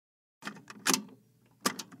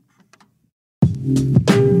Ready?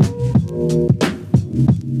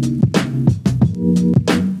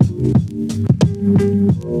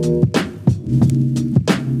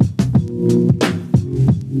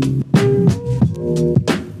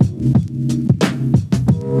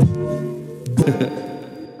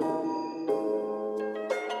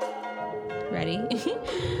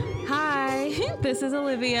 Hi, this is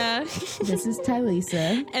Olivia. This is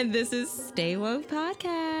Tylisa. And this is Stay Woke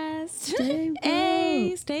Podcast. Stay woke.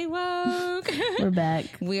 Hey, stay woke. We're back.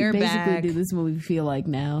 We're basically back. do this when we feel like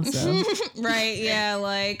now. So Right, yeah,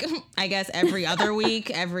 like, I guess every other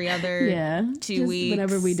week, every other yeah, 2 just weeks.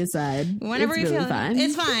 whenever we decide. Whenever it's we really feel fine.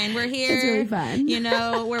 It's fine. We're here. It's really fine. You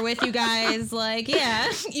know, we're with you guys. Like,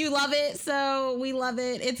 yeah, you love it, so we love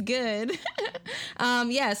it. It's good.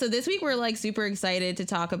 Yeah, so this week we're like super excited to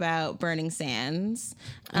talk about Burning Sands.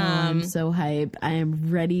 I'm so hype. I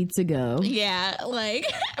am ready to go. Yeah, like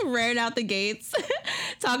raring out the gates,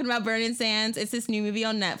 talking about Burning Sands. It's this new movie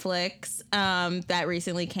on Netflix that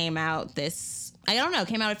recently came out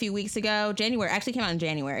came out a few weeks ago. Actually came out in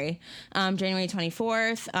January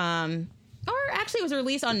 24th. Or actually it was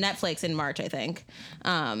released on Netflix in March, I think.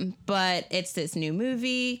 But it's this new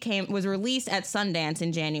movie, was released at Sundance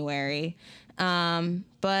in January.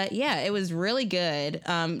 But yeah, it was really good.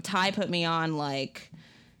 Ty put me on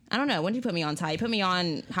I don't know. When did you put me on, Ty? You put me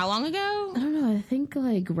on how long ago? I don't know. I think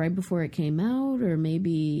like right before it came out, or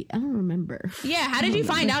maybe I don't remember. Yeah, how did you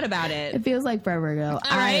find out about it? It feels like forever ago.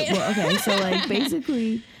 All right. Okay, so like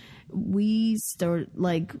basically we start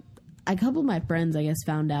like a couple of my friends, I guess,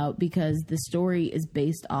 found out because the story is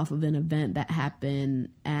based off of an event that happened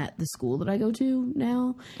at the school that I go to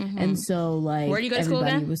now. Mm-hmm. And so like where do you go to school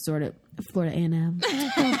again? Was sort of Florida A&M.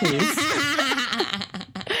 Oh, please.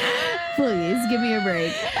 Please give me a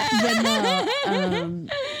break. But no,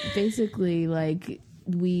 basically like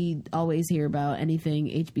we always hear about anything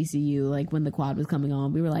HBCU, like when the quad was coming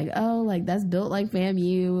on, we were like, oh, like that's built like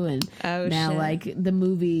FAMU. And now shit. like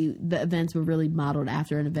the events were really modeled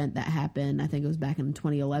after an event that happened. I think it was back in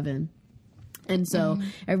 2011. And so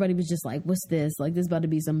everybody was just like, what's this? Like, this is about to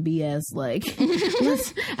be some BS. Like,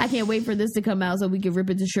 I can't wait for this to come out so we can rip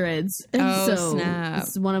it to shreds. And so snap.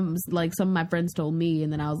 Some of my friends told me,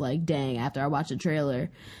 and then I was like, dang, after I watched the trailer,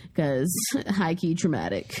 because high-key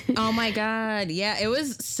traumatic. Oh, my God. Yeah, it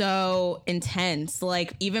was so intense.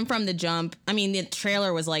 Like, even from the jump, I mean, the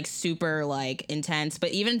trailer was, like, super, like, intense.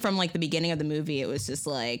 But even from, like, the beginning of the movie, it was just,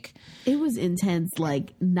 like... It was intense,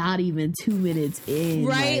 like, not even 2 minutes in.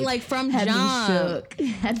 Right, like from jump. Shook.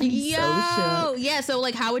 Had me so shook. Yeah, so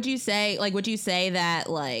like how would you say that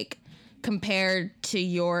like compared to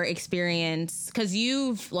your experience, because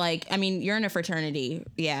you've like, I mean, you're in a fraternity.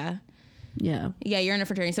 Yeah, you're in a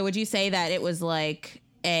fraternity. So would you say that it was like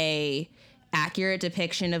a accurate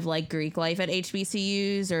depiction of like Greek life at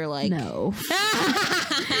HBCUs, or like no?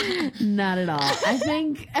 Not at all. I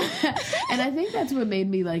think that's what made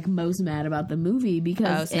me like most mad about the movie,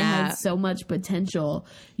 because it had so much potential,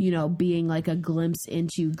 you know, being like a glimpse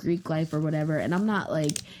into Greek life or whatever. And I'm not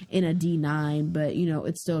like in a D9, but you know,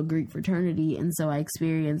 it's still a Greek fraternity, and so I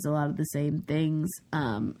experienced a lot of the same things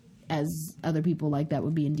as other people like that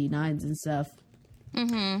would be in D9s and stuff.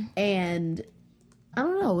 Mm-hmm. And I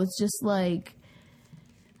don't know, it's just like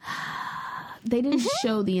they didn't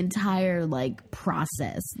show the entire like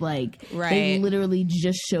process. Like they literally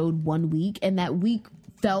just showed 1 week, and that week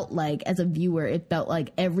felt like, as a viewer, it felt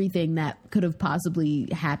like everything that could have possibly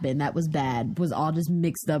happened that was bad was all just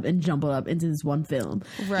mixed up and jumbled up into this one film.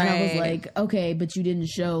 Right. And I was like, okay, but you didn't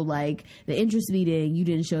show like the interest meeting. You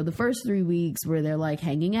didn't show the first 3 weeks where they're like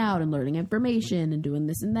hanging out and learning information and doing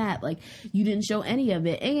this and that. Like, you didn't show any of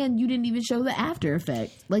it, and you didn't even show the after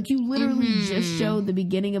effect. Like, you literally just showed the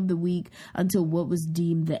beginning of the week until what was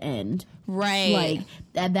deemed the end. Right. Like,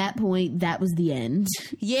 at that point, that was the end.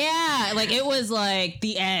 Yeah, like it was like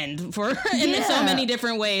the end for in so many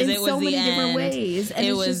different ways. It was so many the different end. Ways. And it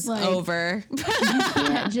it's was just like, over. You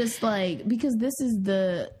can't just like, because this is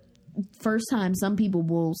the first time some people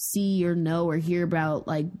will see or know or hear about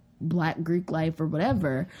like Black Greek life or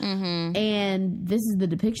whatever, and this is the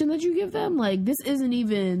depiction that you give them. Like, this isn't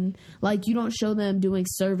even like, you don't show them doing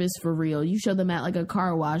service for real. You show them at like a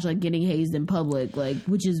car wash, like getting hazed in public, like,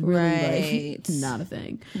 which is really like not a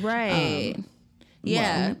thing, right?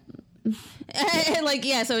 Yeah. Like,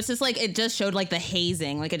 yeah, so it's just like, it just showed like the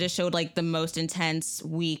hazing, like it just showed like the most intense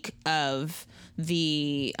week of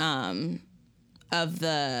the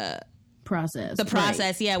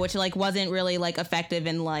process, yeah, which like wasn't really like effective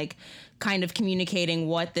in like kind of communicating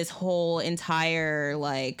what this whole entire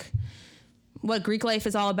like what Greek life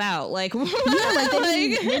is all about. Like, yeah, like they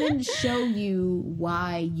didn't show you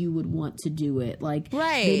why you would want to do it. Like,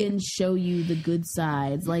 right. They didn't show you the good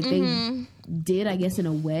sides. Like, they did, I guess, in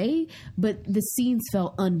a way, but the scenes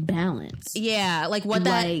felt unbalanced. Yeah, like what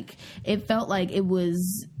that... Like, it felt like it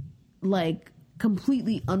was, like,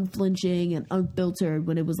 completely unflinching and unfiltered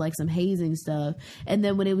when it was, like, some hazing stuff. And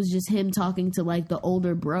then when it was just him talking to, like, the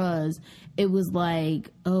older bruhs, it was like,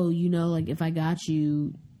 oh, you know, like, if I got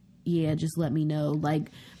you, yeah, just let me know.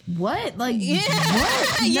 Like, what? Like,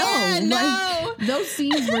 what? No. Yeah, no. Like, those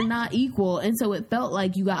scenes were not equal. And so it felt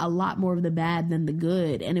like you got a lot more of the bad than the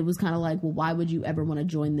good. And it was kind of like, well, why would you ever want to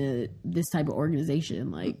join this type of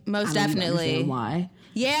organization? Like, most definitely. Why?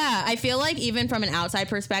 Yeah, I feel like even from an outside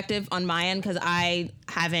perspective on my end, because I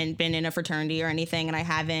haven't been in a fraternity or anything, and I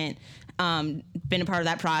haven't been a part of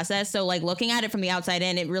that process. So, like, looking at it from the outside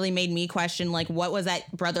in, it really made me question, like, what was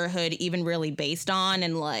that brotherhood even really based on?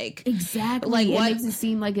 And, like... Exactly. Like, what makes it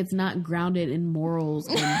seem like it's not grounded in morals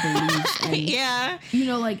and beliefs. And, yeah. You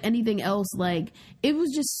know, like, anything else. Like, it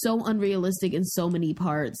was just so unrealistic in so many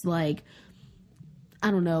parts. Like, I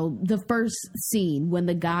don't know, the first scene when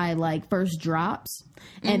the guy, like, first drops,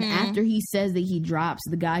 and after he says that he drops,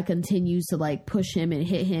 the guy continues to, like, push him and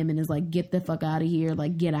hit him and is like, get the fuck out of here,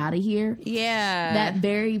 like, get out of here. Yeah. That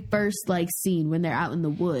very first, like, scene when they're out in the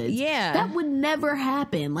woods. Yeah. That would never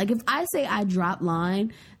happen. Like, if I say I drop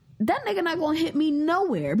line, that nigga not gonna hit me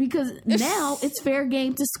nowhere, because now it's fair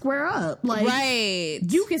game to square up. Like, right.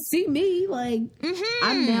 You can see me, like,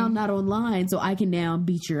 I'm now not online, so I can now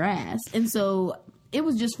beat your ass. And so... it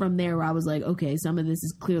was just from there where I was like, okay, some of this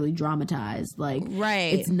is clearly dramatized. Like,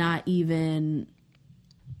 right. It's not even,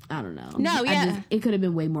 I don't know. No, yeah. It could have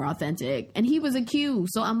been way more authentic. And he was a Q.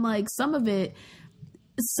 So I'm like, some of it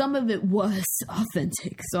was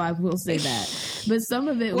authentic. So I will say that. But some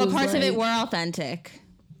of it was what parts like, of it were authentic?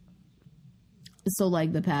 So,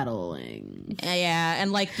 like, the paddling. Yeah,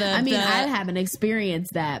 and, like, I haven't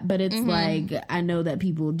experienced that, but it's like, I know that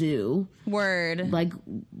people do. Word. Like...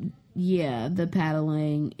 yeah, the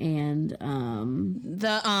paddling and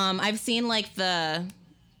I've seen, like, the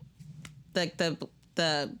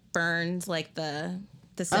burns, like the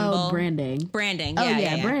symbol. Oh, branding. Yeah,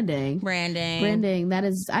 yeah, branding. That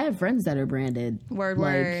is, I have friends that are branded.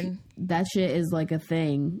 Word. That shit is like a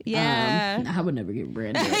thing. Yeah. I would never get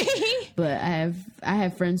branded. But I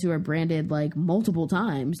have friends who are branded, like, multiple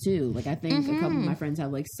times too. Like, I think a couple of my friends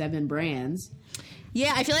have, like, 7 brands.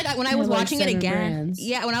 Yeah, I feel like when I was watching it again,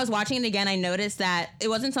 I noticed that it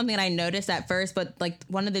wasn't something that I noticed at first, but, like,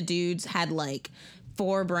 one of the dudes had, like,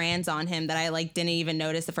 4 brands on him that I, like, didn't even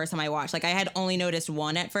notice the first time I watched. Like, I had only noticed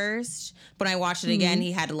 1 at first, but when I watched it again,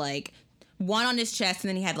 he had, like, 1 on his chest, and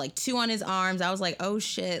then he had, like, 2 on his arms. I was like, oh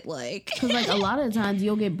shit, like... Because, like, a lot of the times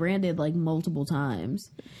you'll get branded, like, multiple times.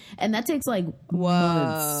 And that takes, like,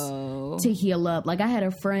 months to heal up. Like, I had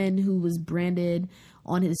a friend who was branded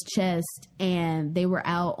on his chest, and they were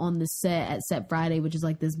out on the set at Set Friday, which is,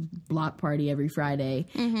 like, this block party every Friday.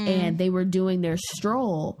 And they were doing their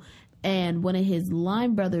stroll, and one of his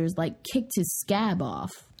line brothers, like, kicked his scab off.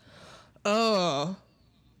 Oh.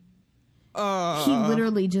 He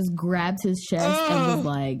literally just grabbed his chest and was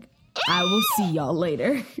like, I will see y'all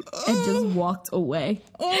later, and just walked away.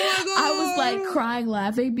 Oh my God. I was, like, crying,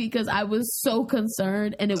 laughing, because I was so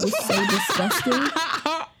concerned, and it was so disgusting.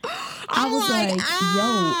 I was like,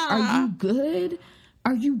 yo, are you good?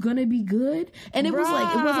 Are you gonna be good? And it was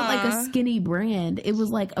like, it wasn't like a skinny brand. It was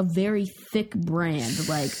like a very thick brand.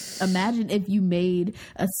 Like, imagine if you made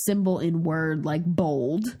a symbol in Word, like,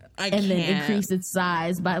 bold, then increased its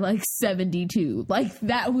size by, like, 72. Like,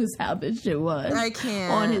 that was how this shit was. I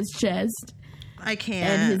can't. On his chest. I can't.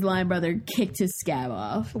 And his line brother kicked his scab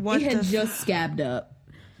off. He had just scabbed up.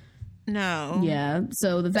 No. Yeah.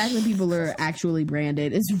 So the fact that people are actually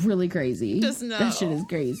branded is really crazy. Just no. That shit is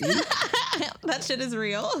crazy. That shit is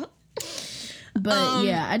real. But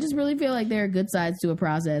yeah, I just really feel like there are good sides to a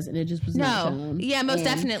process, and it just was not shown. Yeah, most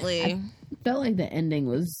definitely. I felt like the ending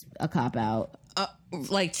was a cop out.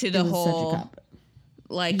 Like, to the whole. Such a cop.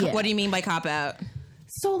 Like, what do you mean by cop out?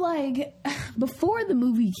 So, like, before the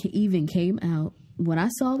movie even came out, when I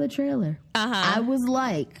saw the trailer, I was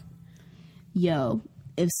like, yo,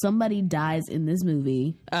 if somebody dies in this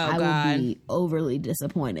movie, I would be overly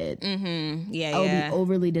disappointed. Yeah, I would be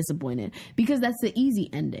overly disappointed, because that's the easy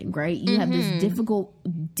ending, right? You have this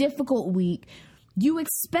difficult week. You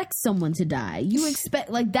expect someone to die. You expect,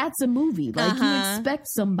 like, that's a movie. Like, you expect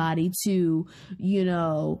somebody to, you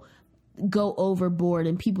know, go overboard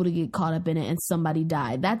and people to get caught up in it and somebody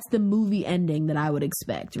die. That's the movie ending that I would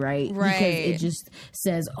expect, right? Because it just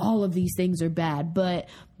says all of these things are bad. But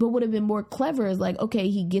would have been more clever is like, okay,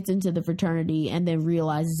 he gets into the fraternity and then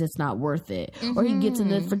realizes it's not worth it. Or he gets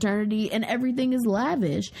into the fraternity and everything is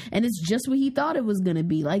lavish and it's just what he thought it was going to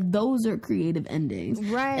be. Like, those are creative endings.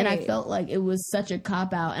 Right. And I felt like it was such a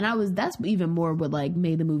cop-out. And that's even more what, like,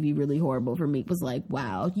 made the movie really horrible for me. Was like,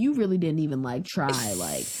 wow, you really didn't even, like, try.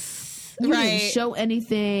 Like, you didn't show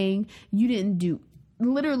anything. You didn't do...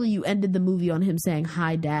 Literally, you ended the movie on him saying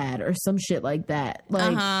 "Hi, Dad" or some shit like that.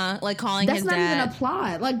 Like, like calling his dad. That's not even a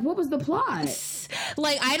plot. Like, what was the plot?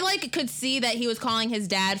 Like, I could see that he was calling his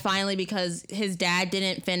dad finally because his dad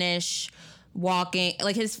didn't finish walking.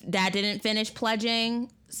 Like, his dad didn't finish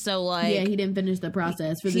pledging. So, like... Yeah, he didn't finish the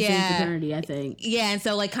process for the same fraternity, I think. Yeah, and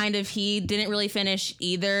so, like, kind of he didn't really finish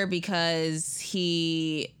either because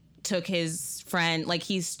he took his friend... Like,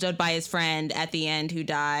 he stood by his friend at the end who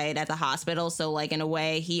died at the hospital. So, like, in a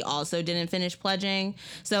way, he also didn't finish pledging.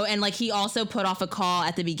 So, and, like, he also put off a call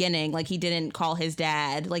at the beginning. Like, he didn't call his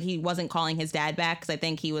dad. Like, he wasn't calling his dad back because I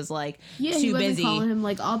think he was, like, too busy. He wasn't calling him,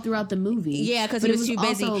 like, all throughout the movie. Yeah, because he was too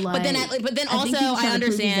busy. Like, but then also, I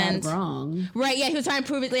understand... wrong. Right, yeah, he was trying to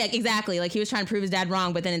prove it... Like, exactly. Like, he was trying to prove his dad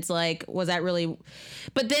wrong, but then it's like, was that really...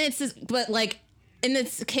 But then it's just... But, like, in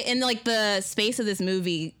like, the space of this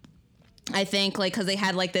movie... I think, like, because they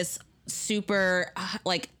had, like, this super,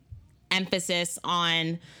 like, emphasis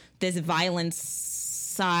on this violence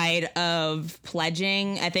side of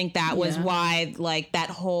pledging. I think that was why, like,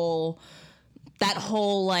 that whole,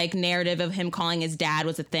 like, narrative of him calling his dad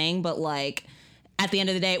was a thing. But, like, at the end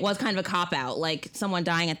of the day, it was kind of a cop-out. Like, someone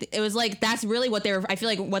dying it was, like, that's really what I feel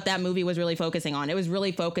like what that movie was really focusing on. It was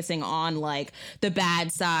really focusing on, like, the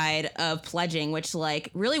bad side of pledging, which,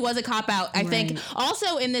 like, really was a cop-out. I think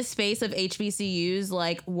also in this space of HBCUs,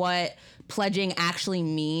 like, what pledging actually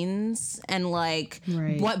means and, like,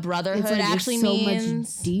 what brotherhood actually means.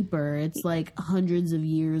 It's so much deeper. It's, like, hundreds of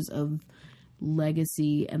years of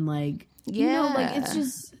legacy and, like... You know, like, it's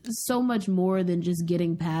just so much more than just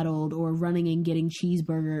getting paddled or running and getting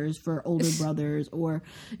cheeseburgers for older brothers or,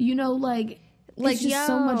 you know, like it's just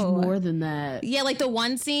so much more than that. Yeah, like the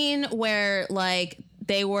one scene where, like,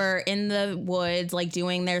 they were in the woods, like,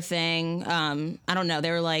 doing their thing. I don't know.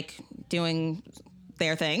 They were, like, doing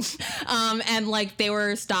their thing. And, like, they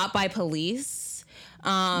were stopped by police.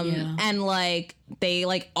 And, like, they,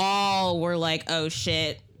 like, all were like, oh,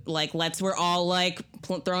 shit. Like, we're all, like,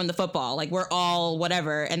 throwing the football. Like, we're all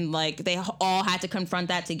whatever. And, like, they all had to confront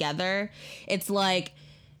that together. It's, like,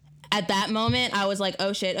 at that moment, I was like,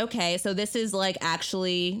 oh, shit, okay. So this is, like,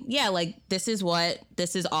 actually, yeah, like, this is what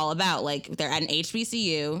this is all about. Like, they're at an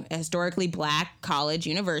HBCU, a historically black college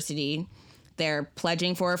university. They're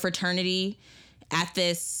pledging for a fraternity at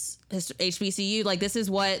this HBCU. Like, this is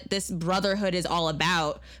what this brotherhood is all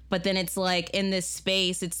about. But then it's, like, in this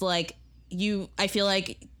space, it's, like, I feel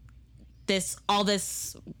like all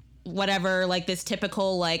this whatever, like, this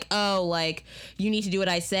typical, like, oh, like, you need to do what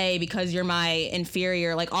I say because you're my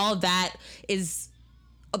inferior, like, all of that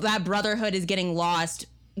brotherhood is getting lost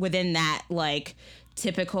within that, like,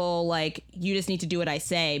 typical, like, you just need to do what I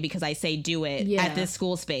say because I say do it at this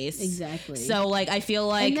school space. Exactly. So, like, I feel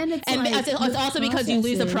like, and it's also because you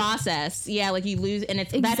lose the process. Yeah, like, you lose, and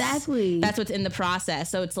it's that's what's in the process.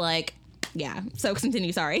 So it's like, yeah. So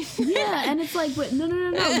continue. Sorry. Yeah, and it's like, but no.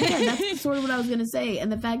 Yeah, that's sort of what I was gonna say, and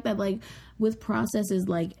the fact that, like, with processes,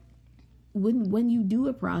 like, when you do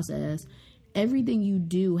a process, everything you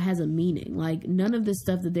do has a meaning. Like, none of the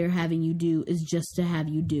stuff that they're having you do is just to have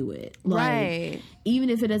you do it. Like, even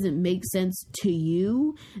if it doesn't make sense to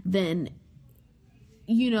you, then,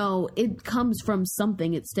 you know, it comes from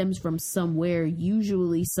something. It stems from somewhere,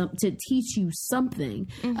 usually to teach you something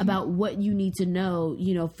about what you need to know,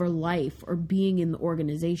 you know, for life or being in the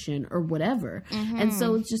organization or whatever. And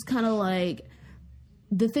so it's just kind of like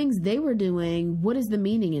the things they were doing. What is the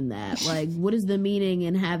meaning in that? Like, what is the meaning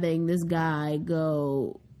in having this guy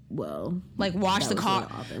go, well, like, wash the car?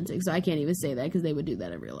 Really authentic, so I can't even say that because they would do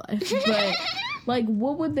that in real life. But, like,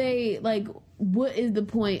 what would they, like, what is the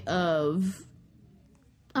point of,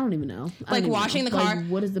 I don't even know. Like, washing the car. Like,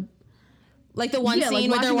 what is the... Like, the one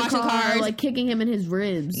scene where they're washing cars. Like, kicking him in his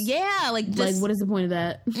ribs. Yeah, like, just... Like, what is the point of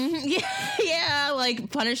that? Yeah,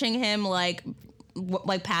 like, punishing him, like,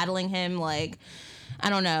 paddling him, like, I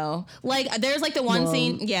don't know. Like, there's, like, the one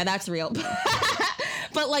scene... Yeah, that's real.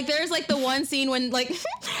 But, like, there's, like, the one scene when, like...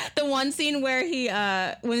 the one scene where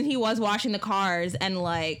when he was washing the cars and,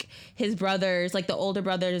 like, his brothers, like, the older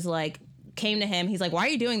brothers, like, came to him. He's like, why are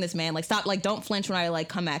you doing this, man? Like, stop, like, don't flinch when I like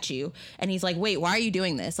come at you. And he's like, wait, why are you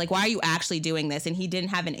doing this? Like, why are you actually doing this? And he didn't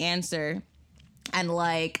have an answer. And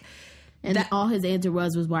like, and all his answer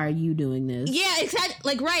was why are you doing this? Yeah, exactly.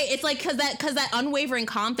 Like, right. It's like, cause that unwavering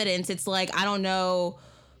confidence, it's like, I don't know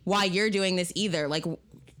why you're doing this either. Like,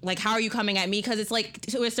 how are you coming at me? Because it's like,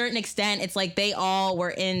 to a certain extent, it's like they all were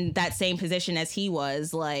in that same position as he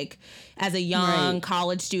was, like, as a young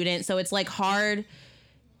college student. So it's like hard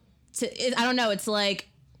to, I don't know. It's like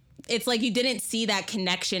you didn't see that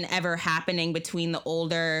connection ever happening between the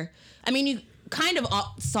older. I mean, you kind of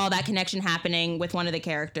saw that connection happening with one of the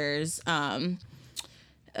characters. With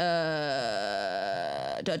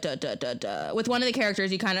one of the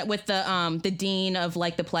characters, you kind of, with the dean of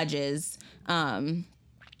like the pledges.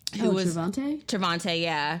 Who was Trevante,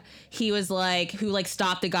 yeah. He was like, who like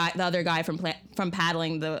stopped the other guy from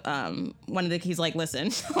paddling the one of the. He's like,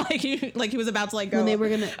 listen, like he was about to like go when they were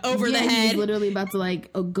gonna over the head. He was literally about to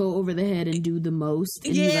like go over the head and do the most,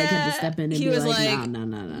 and he like had to step in and be like,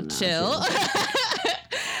 no, chill.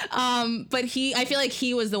 But I feel like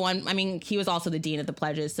he was the one. I mean, he was also the dean of the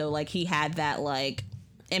pledges, so like he had that like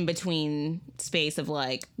in between space of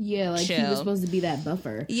like like chill. He was supposed to be that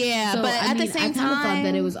buffer. Yeah, so, but at the same time, I kind of thought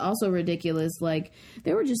that it was also ridiculous. Like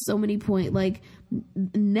there were just so many points. Like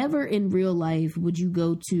never in real life would you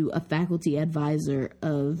go to a faculty advisor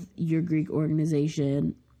of your Greek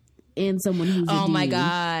organization and someone who's a dean, my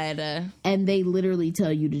god, and they literally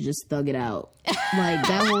tell you to just thug it out. Like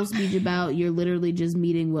that whole speech about you're literally just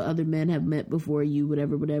meeting what other men have met before you,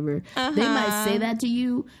 whatever. They might say that to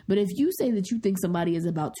you, but if you say that you think somebody is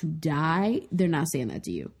about to die, they're not saying that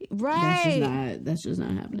to you. Right. That's just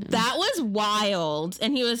not happening. That was wild.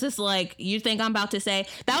 And he was just like, you think I'm about to say.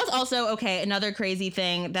 That was also, okay, another crazy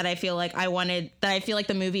thing that I feel like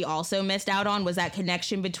the movie also missed out on was that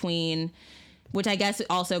connection between, which I guess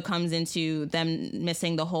also comes into them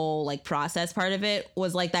missing the whole like process part of it,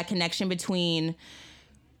 was like that connection between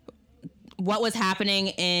what was happening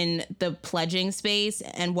in the pledging space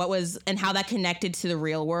and how that connected to the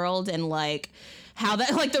real world, and like how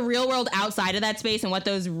that like the real world outside of that space and what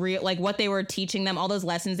those what they were teaching them, all those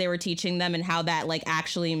lessons they were teaching them, and how that like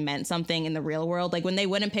actually meant something in the real world. Like when they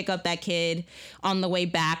wouldn't pick up that kid on the way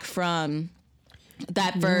back from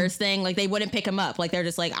that first thing, like they wouldn't pick him up. Like they're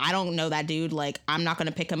just like, I don't know that dude, like I'm not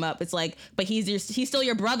gonna pick him up. It's like, but he's still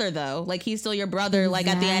your brother though. Like he's still your brother. Exactly.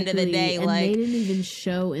 Like at the end of the day, and like they didn't even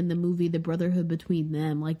show in the movie the brotherhood between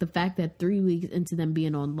them. Like the fact that 3 weeks into them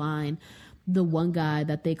being online, the one guy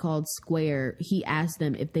that they called Square, he asked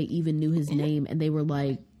them if they even knew his name, and they were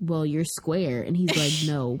like, well, you're Square, and he's like,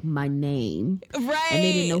 no, my name. Right. And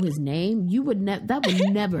they didn't know his name. That would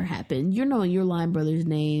never happen. You're knowing your line brothers'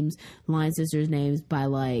 names, line sisters' names by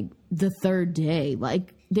like the third day.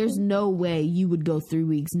 Like there's no way you would go 3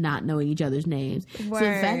 weeks not knowing each other's names. Word. So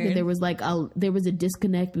the fact that there was a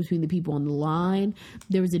disconnect between the people on the line,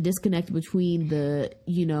 there was a disconnect between the,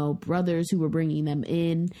 brothers who were bringing them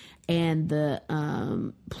in and the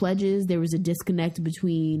pledges. There was a disconnect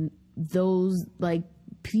between those like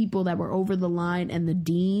people that were over the line and the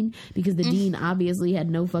dean, because the dean obviously had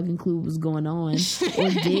no fucking clue what was going on,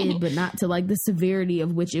 or did, but not to like the severity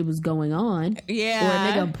of which it was going on. Yeah. Or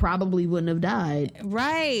a nigga probably wouldn't have died.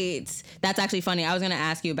 Right. That's actually funny. I was going to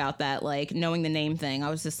ask you about that, like knowing the name thing.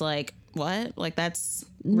 I was just like, what? Like that's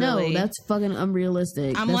really... No, that's fucking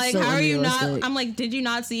unrealistic. I'm that's like, how are you not... I'm like, did you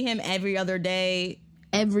not see him every other day?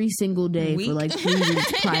 Every single day for like 3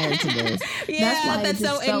 weeks prior to this. Yeah, that's why that's it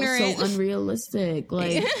just so felt so unrealistic.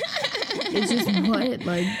 Like it's just what?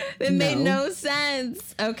 Like it made no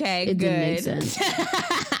sense. Okay, it good. Didn't make sense.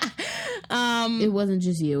 It wasn't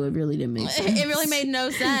just you. It really didn't make sense. It really made no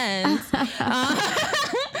sense.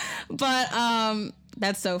 But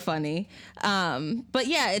that's so funny. But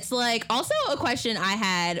yeah, it's like also a question I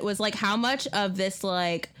had was like how much of this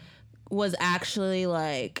like was actually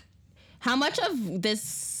like how much of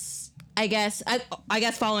this, I guess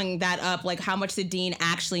following that up, like how much the dean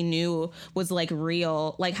actually knew was like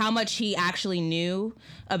real, like how much he actually knew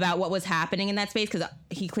about what was happening in that space, because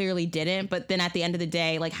he clearly didn't. But then at the end of the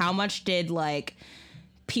day, like how much did like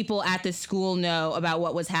people at the school know about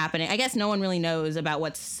what was happening? I guess no one really knows about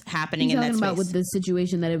what's happening in that space. Talking about with the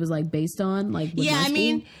situation that it was like based on, like with my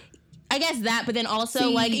school? I guess that, but then also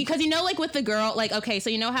like, because like with the girl, like, okay, so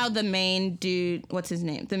you know how the main dude, what's his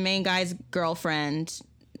name? The main guy's girlfriend,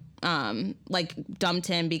 like dumped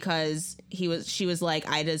him because she was like,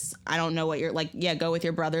 I don't know what you're like, yeah, go with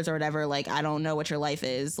your brothers or whatever. Like, I don't know what your life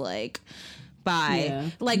is. Like, bye. Yeah.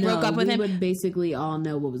 Like broke up with him. We would basically all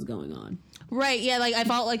know what was going on. Right, yeah, like I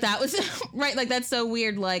felt like that was right, like that's so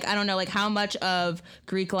weird. Like I don't know, like how much of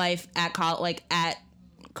Greek life at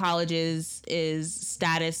colleges is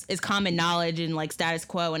common knowledge and like status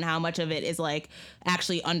quo, and how much of it is like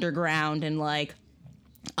actually underground and like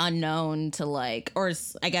unknown to like, or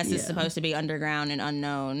I guess it's supposed to be underground and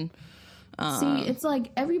unknown. See, it's like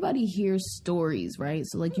everybody hears stories, right?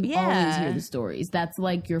 So like you always hear the stories. That's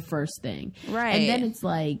like your first thing. Right. And then it's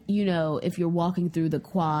like, you know, if you're walking through the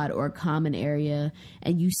quad or a common area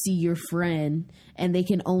and you see your friend and they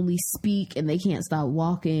can only speak and they can't stop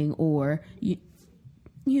walking, or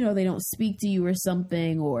you know, they don't speak to you or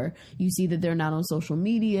something, or you see that they're not on social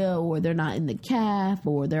media, or they're not in the CAF,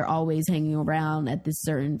 or they're always hanging around at this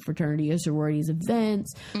certain fraternity or sororities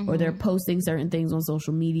events, or they're posting certain things on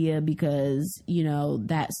social media because, you know,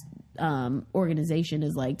 that organization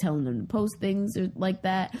is like telling them to post things or like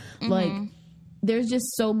that. Like, there's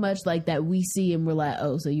just so much like that we see and we're like,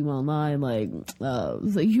 oh, so you online, like,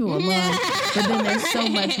 so you online. But then there's so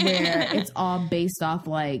much where it's all based off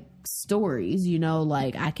like stories, you know,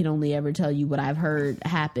 like I can only ever tell you what I've heard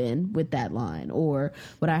happen with that line, or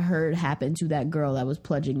what I heard happen to that girl that was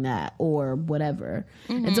pledging that, or whatever.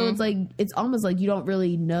 And so it's like, it's almost like you don't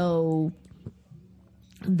really know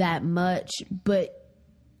that much, but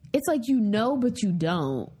it's like, you know, but you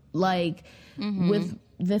don't. Like with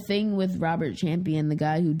the thing with Robert Champion, the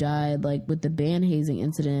guy who died, like with the band hazing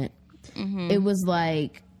incident, it was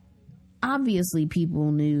like, obviously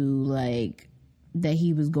people knew like that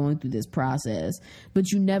he was going through this process,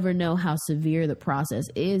 but you never know how severe the process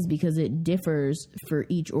is because it differs for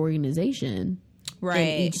each organization, right?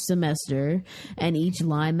 And each semester and each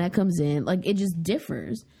line that comes in, like it just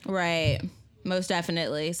differs, right? Most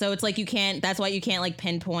definitely. So it's like you can't, that's why you can't like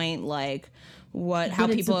pinpoint like how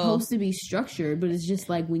it's people supposed to be structured, but it's just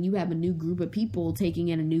like when you have a new group of people taking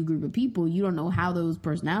in a new group of people, you don't know how those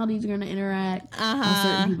personalities are going to interact, how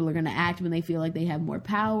certain people are going to act when they feel like they have more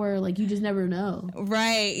power. Like you just never know,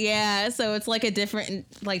 right? Yeah, so it's like a different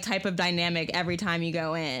like type of dynamic every time you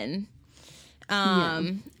go in.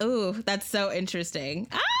 Ooh, that's so interesting.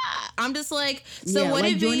 I'm just like, so what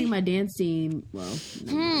like if joining my dance team, well,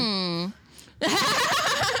 so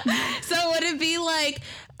would it be like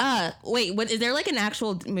wait, what is there like an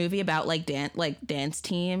actual movie about like dance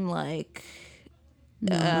team, like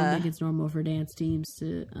no, I don't think it's normal for dance teams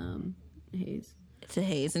to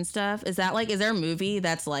haze and stuff? Is there a movie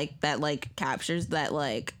that's like that like captures that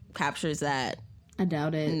I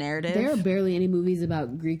doubt it. Narrative? There are barely any movies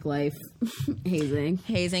about Greek life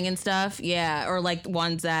hazing and stuff. Yeah, or like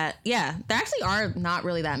ones that there actually are not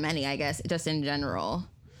really that many, I guess, just in general.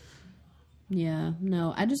 Yeah,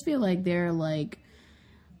 no, I just feel like they're like,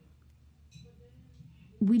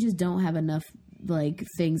 we just don't have enough like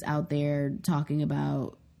things out there talking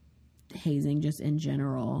about hazing just in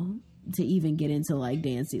general to even get into like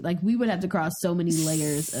dancing. Like we would have to cross so many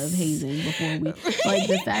layers of hazing before we like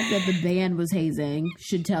the fact that the band was hazing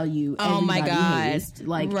should tell you everybody hazed.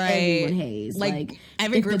 Like everyone hazed. Like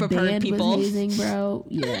every group of people was hazing, bro.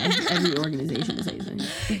 Yeah, every organization was hazing.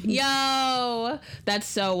 Yo, that's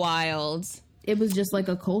so wild. It was just like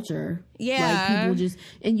a culture. Yeah. Like people just,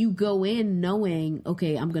 and you go in knowing,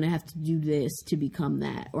 okay, I'm going to have to do this to become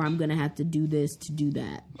that, or I'm going to have to do this to do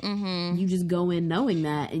that. You just go in knowing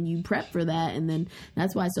that and you prep for that. And then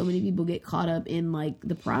that's why so many people get caught up in like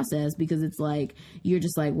the process, because it's like, you're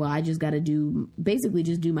just like, well, I just got to basically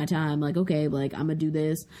just do my time. Like, okay, like I'm going to do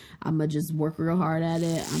this. I'm going to just work real hard at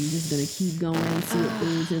it. I'm just going to keep going, see it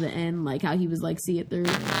through to the end. Like how he was like, see it through.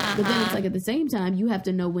 But then it's like at the same time, you have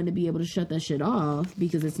to know when to be able to shut that shit off,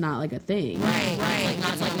 because it's not like a thing. Right.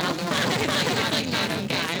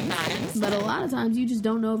 But a lot of times you just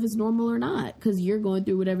don't know if it's normal or not, because you're going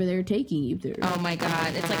through whatever they're taking you through. Oh my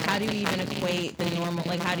God. It's like, how do you even equate the normal?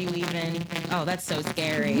 Like, how do you even, oh, that's so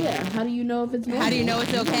scary. Yeah. How do you know if it's normal? How do you know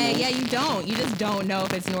it's okay? Yeah, you don't. You just don't know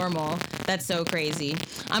if it's normal. That's so crazy.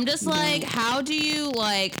 I'm just like, how do you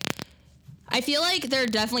like, I feel like there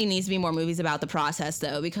definitely needs to be more movies about the process,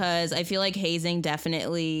 though, because I feel like hazing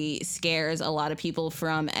definitely scares a lot of people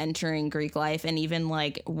from entering Greek life and even,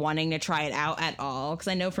 like, wanting to try it out at all. Because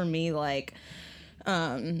I know for me, like,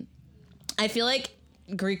 I feel like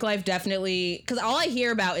Greek life definitely, because all I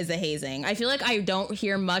hear about is the hazing. I feel like I don't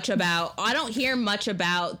hear much about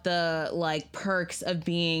the, like, perks of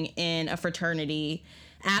being in a fraternity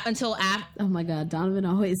until after. Oh my God, Donovan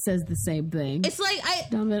always says the same thing. It's like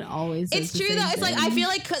Donovan always says it's true though. It's like I feel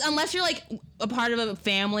like unless you're like a part of a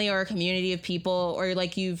family or a community of people, or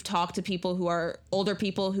like you've talked to people who are older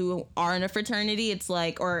people who are in a fraternity, it's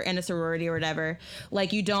like, or in a sorority or whatever,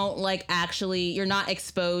 like you don't like actually, you're not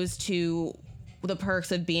exposed to the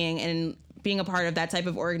perks of being a part of that type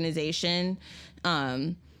of organization.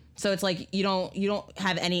 So it's like you don't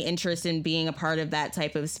have any interest in being a part of that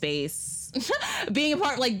type of space being a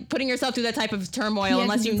part, like putting yourself through that type of turmoil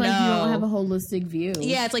unless you know. Like you don't have a holistic view.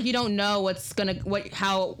 Yeah, it's like you don't know what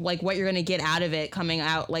you're gonna get out of it coming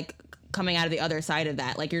out of the other side of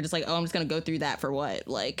that. Like you're just like, oh, I'm just gonna go through that for what?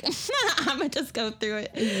 Like I'm gonna just go through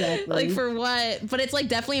it. Exactly. Like for what? But it's like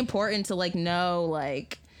definitely important to like know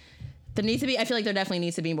like I feel like there definitely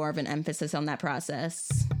needs to be more of an emphasis on that process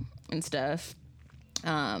and stuff.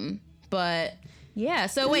 But yeah,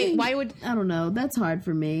 so why would I don't know, that's hard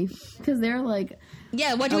for me because they're like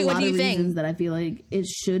what do you think that I feel like it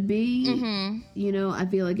should be you know, I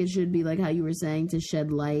feel like it should be like how you were saying, to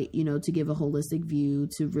shed light, you know, to give a holistic view,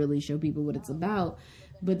 to really show people what it's about.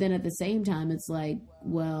 But then at the same time it's like,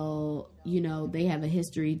 well, you know, they have a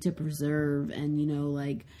history to preserve and, you know,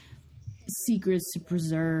 like secrets to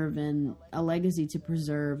preserve and a legacy to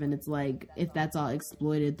preserve, and it's like if that's all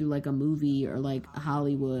exploited through like a movie or like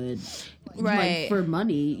Hollywood, right, like for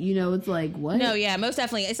money, you know, it's like what? No, yeah, most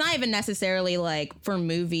definitely. It's not even necessarily like for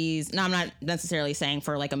movies. No, I'm not necessarily saying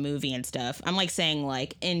for like a movie and stuff. I'm like saying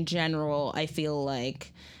like in general, I feel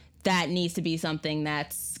like that needs to be something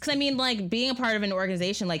that's, because I mean, like being a part of an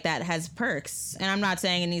organization like that has perks, and I'm not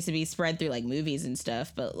saying it needs to be spread through like movies and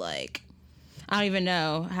stuff, but like I don't even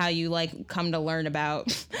know how you like come to learn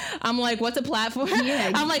about. I'm like, what's a platform?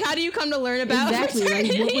 Yeah. I'm like, how do you come to learn about? Exactly.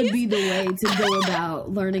 Like, what would be the way to go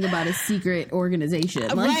about learning about a secret organization?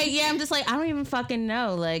 Like, right. Yeah. I'm just like, I don't even fucking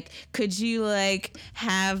know. Like, could you like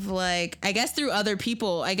have like, I guess through other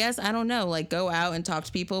people, I guess, I don't know, like go out and talk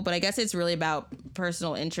to people. But I guess it's really about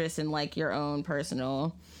personal interest and like your own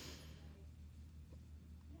personal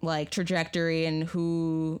like trajectory and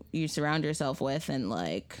who you surround yourself with and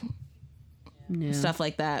like stuff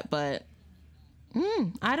like that. But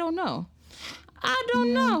I don't know.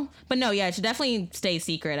 But no, yeah, it should definitely stay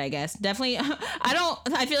secret, I guess. Definitely.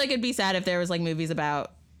 I feel like it'd be sad if there was like movies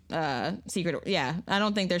about secret. Yeah, I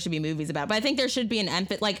don't think there should be movies about, but I think there should be an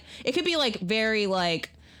emphasis. Like it could be like very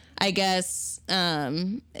like, I guess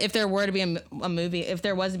if there were to be a movie, if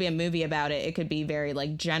there was to be a movie about it, it could be very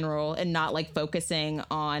like general and not like focusing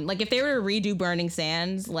on, like if they were to redo Burning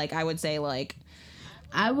Sands, like I would say like,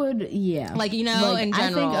 I would, yeah. Like, you know, like, in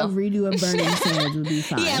general. I think a redo of Burning Sands would be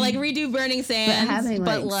fine. Yeah, like redo Burning Sands. But having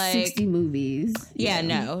like 60 movies. Yeah,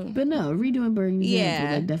 no. But no, redoing Burning Sands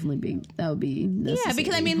would like, definitely be, that would be necessary. Yeah,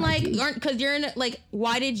 because I mean, like, because you're in, like,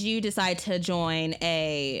 why did you decide to join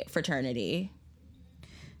a fraternity?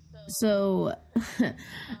 So,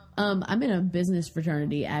 I'm in a business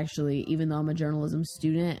fraternity, actually, even though I'm a journalism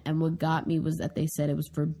student. And what got me was that they said it was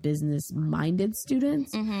for business-minded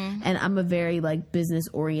students. Mm-hmm. And I'm a very, like,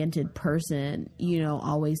 business-oriented person, you know,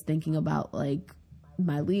 always thinking about, like,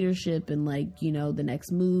 my leadership and, like, you know, the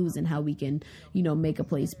next moves and how we can, you know, make a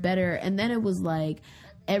place better. And then it was, like,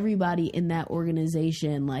 everybody in that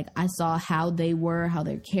organization, like I saw how they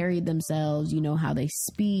carried themselves, you know, how they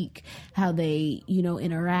speak, how they, you know,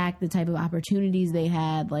 interact, the type of opportunities they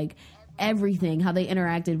had, like everything, how they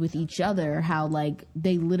interacted with each other, how like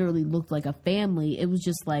they literally looked like a family. It was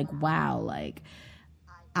just like, wow, like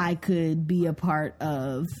I could be a part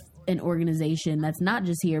of an organization that's not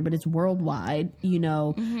just here, but it's worldwide, you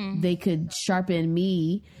know. Mm-hmm. They could sharpen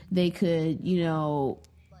me, they could, you know,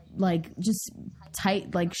 like just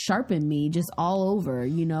sharpen me just all over,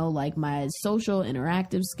 you know, like my social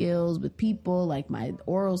interactive skills with people, like my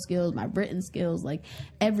oral skills, my written skills, like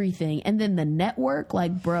everything. And then the network,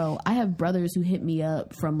 like, bro, I have brothers who hit me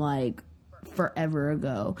up from like forever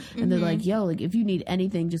ago, and they're like, yo, like if you need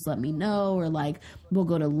anything, just let me know, or like we'll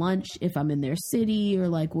go to lunch if I'm in their city, or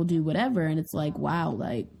like we'll do whatever. And it's like, wow,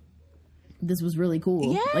 like this was really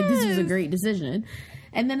cool. Yes. Like this was a great decision.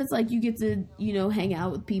 And then it's like you get to, you know, hang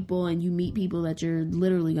out with people and you meet people that you're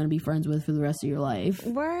literally going to be friends with for the rest of your life.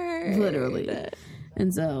 Word. Literally.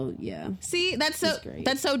 And so, yeah. See, that's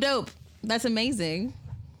so dope. That's amazing.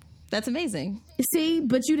 That's amazing. See,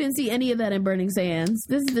 but you didn't see any of that in Burning Sands.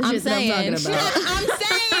 This is the shit that I'm talking about. I'm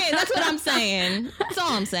saying. That's what I'm saying. That's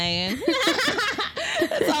all I'm saying.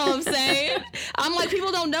 That's all I'm saying. I'm like,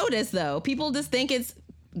 people don't notice, though. People just think it's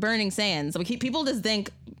Burning Sands. Like, people just think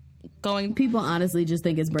people honestly just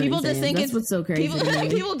think it's Burning Sands. That's what's so crazy.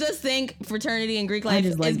 People just think fraternity and Greek life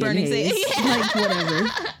is Burning Sands. Yeah. Like whatever.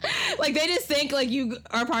 Like they just think like you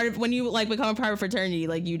are part of, when you like become a part of fraternity,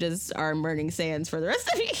 like you just are Burning Sands for the rest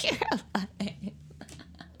of your life.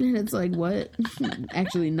 And it's like, what?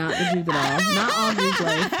 Actually, not the truth at all. Not all Greek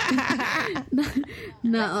life.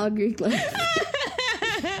 not all Greek life.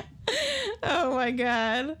 Oh my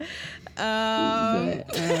god. Do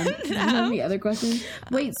you have any other questions?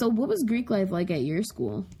 Wait, so what was Greek life like at your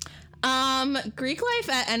school? Greek life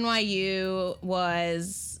at NYU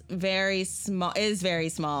was very small. It is very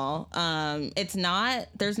small. It's not.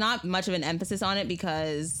 There's not much of an emphasis on it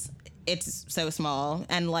because it's so small,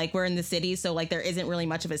 and like we're in the city, so like there isn't really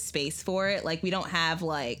much of a space for it. Like we don't have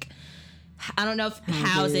like. I don't know if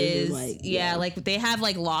houses, like they have like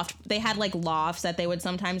they had like lofts that they would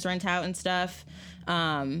sometimes rent out and stuff.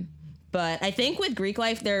 But I think with Greek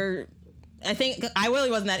life, I think I really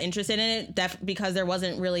wasn't that interested in it because there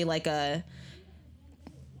wasn't really like a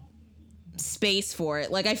space for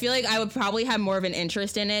it. Like I feel like I would probably have more of an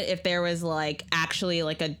interest in it if there was like actually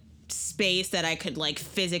like a space that I could like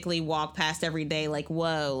physically walk past every day. Like,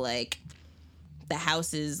 whoa, like the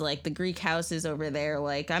houses, like the Greek houses over there,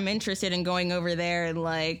 like I'm interested in going over there and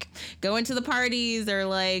like going to the parties or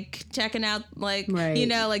like checking out like you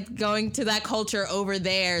know, like going to that culture over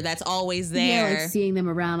there that's always there. Yeah, like seeing them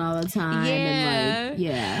around all the time. And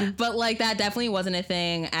like, but like that definitely wasn't a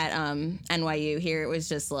thing at NYU. Here it was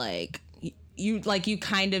just like you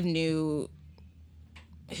kind of knew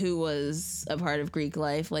who was a part of Greek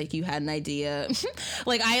life, like you had an idea.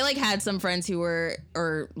 Like I like had some friends who were,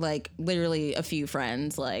 or like literally a few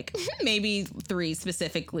friends, like maybe 3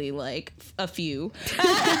 specifically, like a few.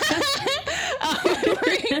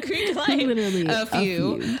 Greek life, literally a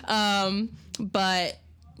few. But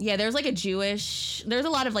yeah, there's like there's a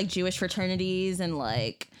lot of like Jewish fraternities and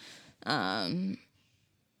like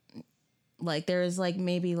there's like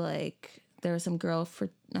maybe like there was some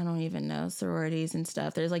I don't even know, sororities and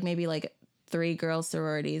stuff. There's like maybe like 3 girl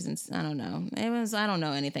sororities and I don't know. I don't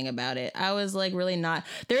know anything about it. I was like really not.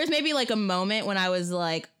 There was maybe like a moment when I was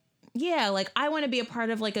like, yeah, like I want to be a part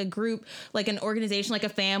of like a group, like an organization, like a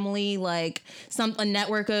family, like a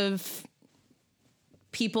network of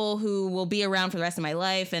people who will be around for the rest of my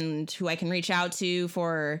life and who I can reach out to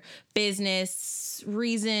for business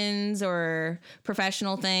reasons or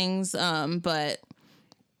professional things. But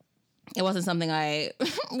it wasn't something I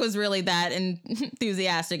was really that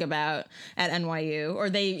enthusiastic about at NYU, or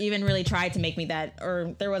they even really tried to make me that,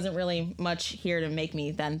 or there wasn't really much here to make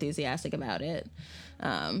me that enthusiastic about it.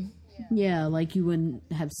 Yeah, like you wouldn't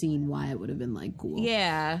have seen why it would have been like cool.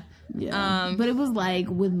 Yeah. But it was like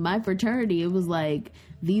with my fraternity, it was like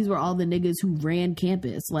these were all the niggas who ran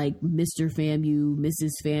campus, like Mr. FAMU,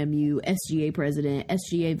 Mrs. FAMU, SGA president,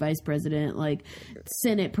 SGA vice president, like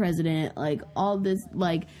Senate president, like all this,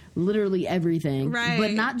 like literally everything. Right.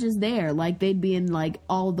 But not just there. Like they'd be in like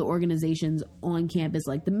all the organizations on campus,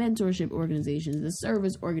 like the mentorship organizations, the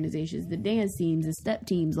service organizations, the dance teams, the step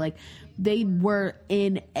teams. Like they were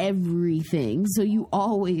in everything. So you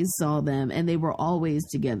always saw them and they were always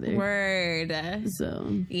together. Word.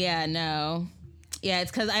 So. Yeah, no. Yeah,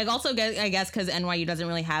 it's because I also guess, because NYU doesn't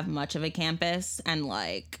really have much of a campus, and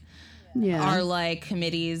like our like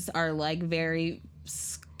committees are like very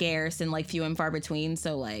scarce and like few and far between,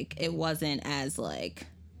 so like it wasn't as like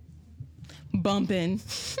bumping.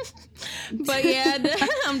 But yeah,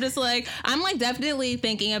 I'm like definitely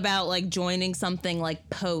thinking about like joining something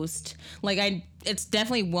like post, like it's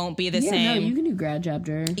definitely won't be the same. No, you can do grad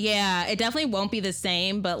chapter. Yeah, it definitely won't be the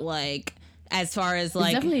same, but like as far as like,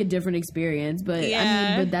 it's definitely a different experience, but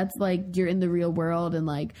I mean, but that's like you're in the real world, and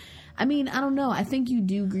like, I mean, I don't know. I think you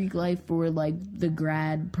do Greek life for like the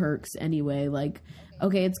grad perks anyway. Like,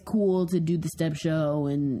 okay, it's cool to do the step show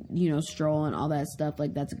and, you know, stroll and all that stuff.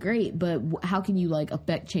 Like, that's great. But how can you like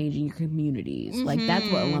affect change in your communities? Mm-hmm. Like,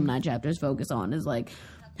 that's what alumni chapters focus on, is like,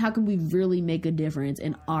 how can we really make a difference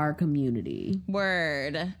in our community?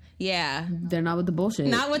 Word. Yeah. They're not with the bullshit.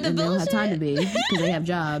 Not with the bullshit. They don't have time to be because they have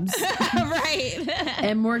jobs. Right.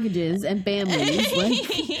 And mortgages and families.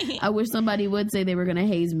 Like, I wish somebody would say they were going to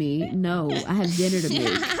haze me. No, I have dinner to make.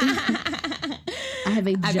 I have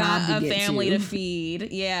a job to get to. I got a family to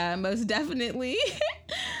feed. Yeah, most definitely.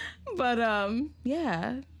 But,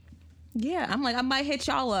 yeah. Yeah, I'm like, I might hit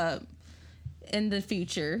y'all up in the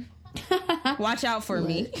future. Watch out for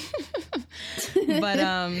me. But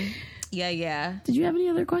yeah. Did you have any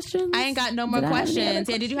other questions? I ain't got no more questions.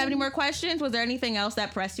 Yeah, did you have any more questions? Was there anything else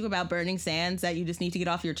that pressed you about Burning Sands that you just need to get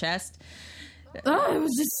off your chest? Oh, it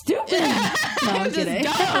was just stupid. No, I'm kidding.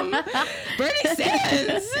 Dumb. Burning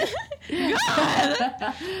Sands. God.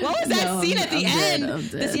 What was that scene at the end?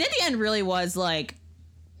 The scene at the end really was like,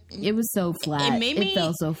 it was so flat. It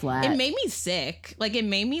felt so flat. It made me sick. Like, it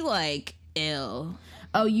made me like ill.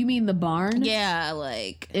 Oh, you mean the barn? Yeah,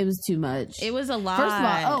 like... It was too much. It was a lot. First of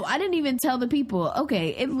all, I didn't even tell the people. Okay,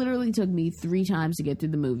 it literally took me 3 times to get through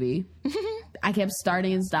the movie. I kept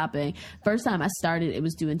starting and stopping. First time I started, it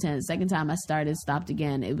was too intense. Second time I started, stopped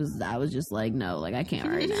again. I was just like, no, like I can't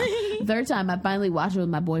right now. Third time I finally watched it with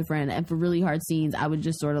my boyfriend, and for really hard scenes, I would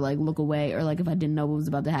just sort of like look away, or like if I didn't know what was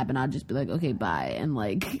about to happen, I'd just be like, okay, bye, and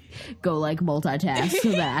like go like multitask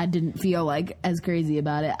so that I didn't feel like as crazy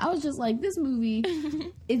about it. I was just like, this movie,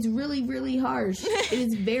 it's really, really harsh. It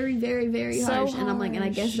is very, very, very harsh. And I'm like, and I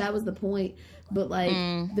guess that was the point. But like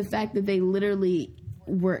the fact that they literally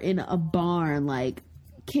were in a barn, like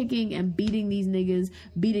kicking and beating these niggas,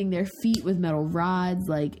 beating their feet with metal rods,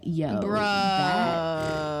 like, yo, bro,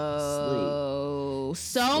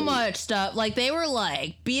 so much stuff. Like they were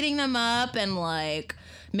like beating them up and like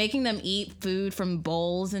making them eat food from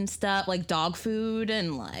bowls and stuff, like dog food,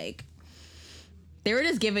 and like they were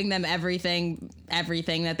just giving them everything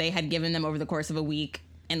that they had given them over the course of a week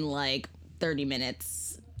in like 30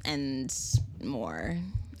 minutes and more.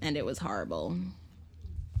 And it was horrible.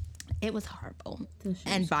 It was horrible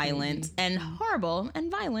and violent and horrible and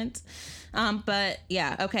violent. But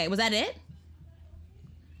yeah, okay. Was that it?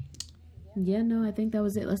 Yeah, no, I think that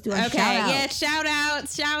was it. Let's do our shout outs. Yeah, shout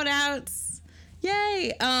outs.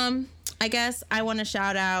 Yay. I guess I want to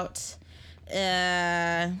shout out,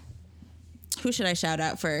 who should I shout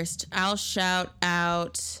out first? I'll shout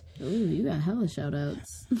out. Ooh, you got hella shout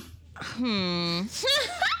outs.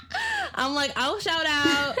 I'm like, I'll shout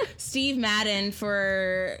out Steve Madden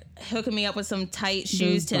for hooking me up with some tight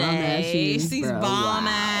shoes today. These bomb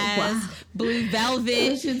ass blue velvet.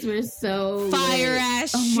 Those shits were so fire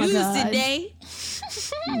ass shoes today.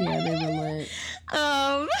 Yeah, they were lit.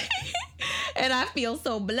 And I feel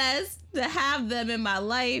so blessed to have them in my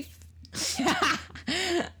life. Shout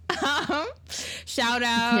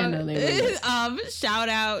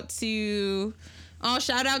out to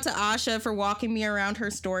Asha for walking me around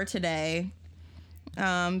her store today.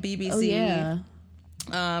 BBC. Oh, yeah.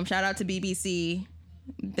 Shout out to BBC,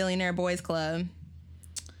 Billionaire Boys Club,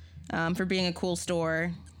 for being a cool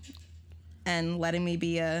store and letting me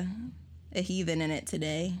be a heathen in it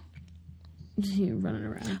today. You're running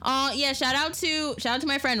around. Yeah, shout out to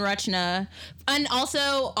my friend Rachna, and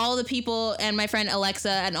also all the people, and my friend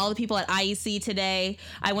Alexa, and all the people at IEC today.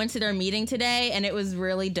 I went to their meeting today and it was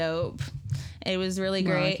really dope. It was really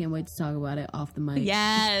great. I can't wait to talk about it off the mic.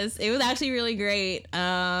 Yes, it was actually really great.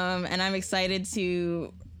 And I'm excited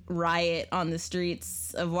to riot on the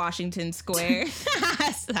streets of Washington Square.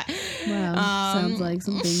 Wow, sounds like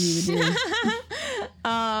something you would do.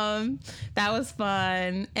 That was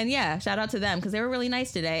fun. And yeah, shout out to them because they were really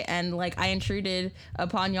nice today. And like I intruded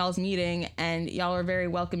upon y'all's meeting and y'all were very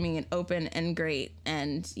welcoming and open and great.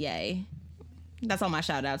 And yay. That's all my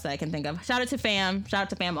shout outs that I can think of. Shout out to fam. Shout out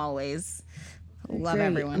to fam always. Love Great.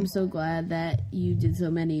 everyone. I'm so glad that you did so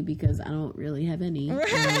many because I don't really have any.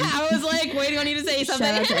 I was like waiting on you to say something.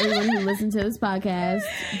 Shout out to everyone who listened to this podcast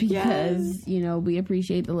because, you know, we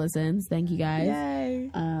appreciate the listens. Thank you guys. Yay.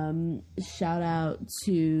 Shout out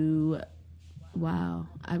to, wow,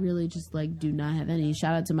 I really just like do not have any.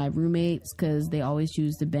 Shout out to my roommates because they always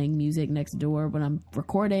choose to bang music next door when I'm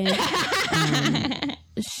recording.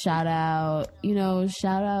 Shout out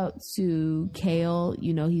to Kale.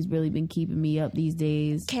 You know, he's really been keeping me up these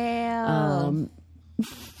days. Kale.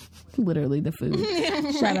 Literally the food.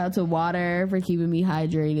 Shout out to water for keeping me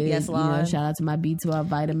hydrated. Yes, Lord. You know, shout out to my B12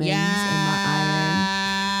 vitamins and my iron.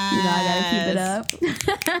 You know, I gotta keep it up.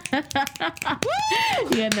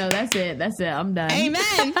 Yeah, no, that's it. I'm done.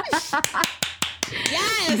 Amen.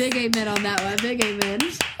 Yes. Big amen on that one. Big amen.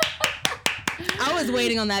 I was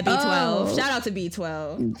waiting on that B12. Oh. Shout out to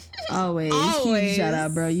B12. Always. Huge shout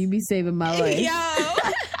out, bro. You be saving my life. Yo.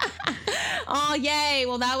 Oh, yay.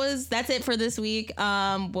 Well, that's it for this week.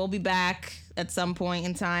 We'll be back at some point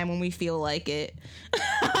in time when we feel like it.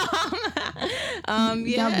 Y'all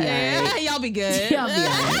be all right. Y'all be good. Y'all be all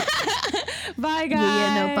right. Bye, guys.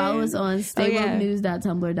 Well, yeah, follow us on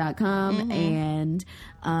staywokenews.tumblr.com and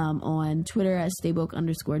on Twitter at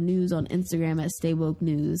staywoke_news, on Instagram at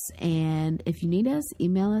staywokenews. And if you need us,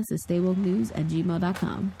 email us at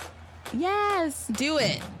staywokenews@gmail.com. Yes, do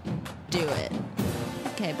it.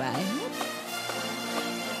 Okay, bye.